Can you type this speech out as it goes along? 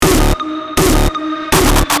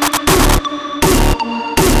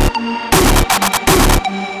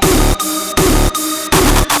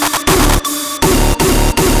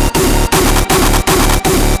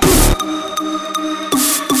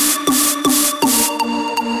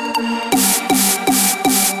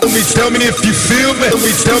Only tell me if you feel me.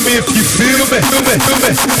 Only tell me if you feel me.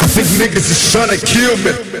 I think niggas is tryna kill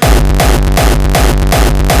me.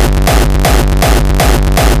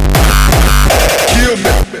 Kill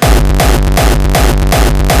me.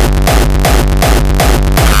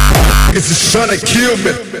 Niggas is tryna kill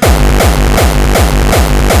me.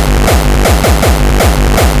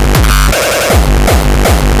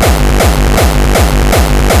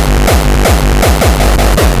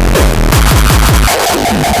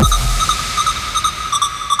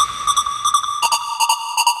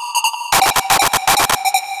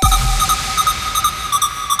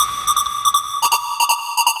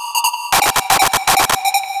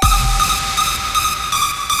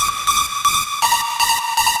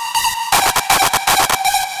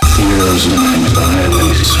 Fears and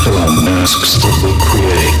anxieties fill out masks that we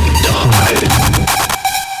create to hide.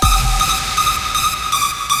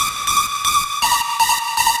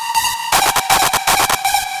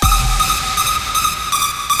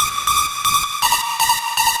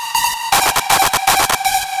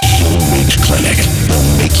 Clinic will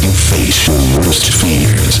make you face your worst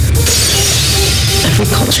fears. Every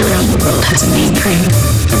culture around the world has a name for him.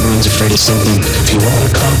 Everyone's afraid of something. If you want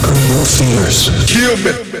to conquer your fears, kill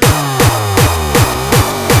me.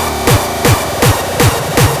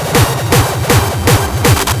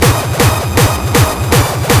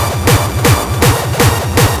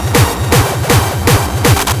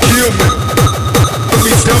 Kill me.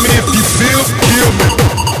 Only tell me if you feel. Kill me.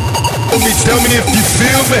 Only tell me if you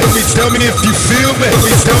feel me. Only tell me if you feel me.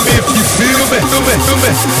 Only tell me if you feel me.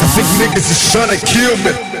 I think niggas is tryna kill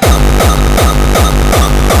me.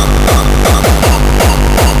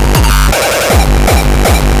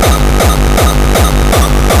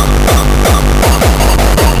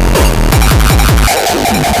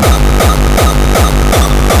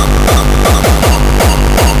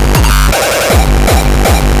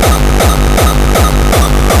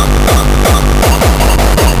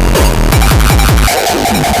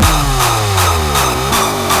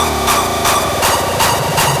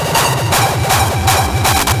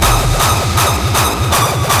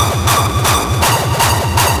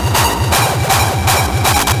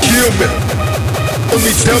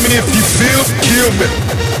 Only tell me if you feel, kill me.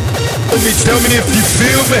 Only tell me if you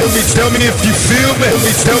feel me. Only tell me if you feel me.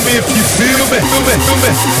 Only tell me if you feel me.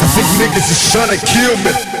 I think niggas is tryna kill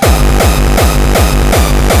me.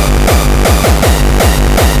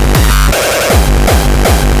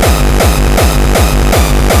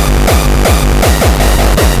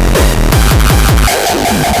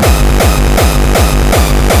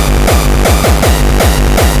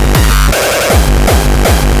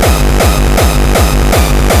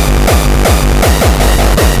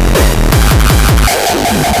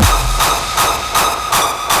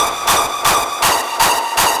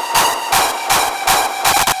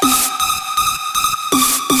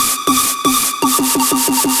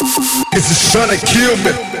 Niggas is tryna kill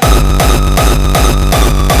me.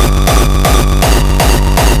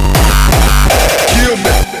 Kill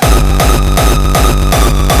me.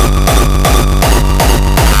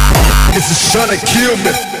 Niggas is tryna kill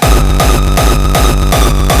me.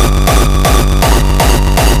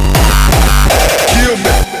 Kill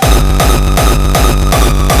me.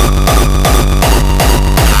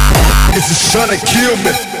 Niggas is tryna kill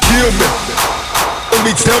me. Kill me.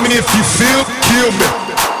 Only tell me if you feel. Kill me.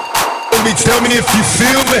 Only tell me if you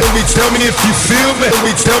feel me. Only tell me if you feel me.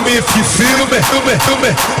 Only tell me if you feel me.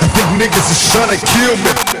 I think niggas is tryna kill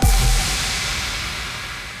me.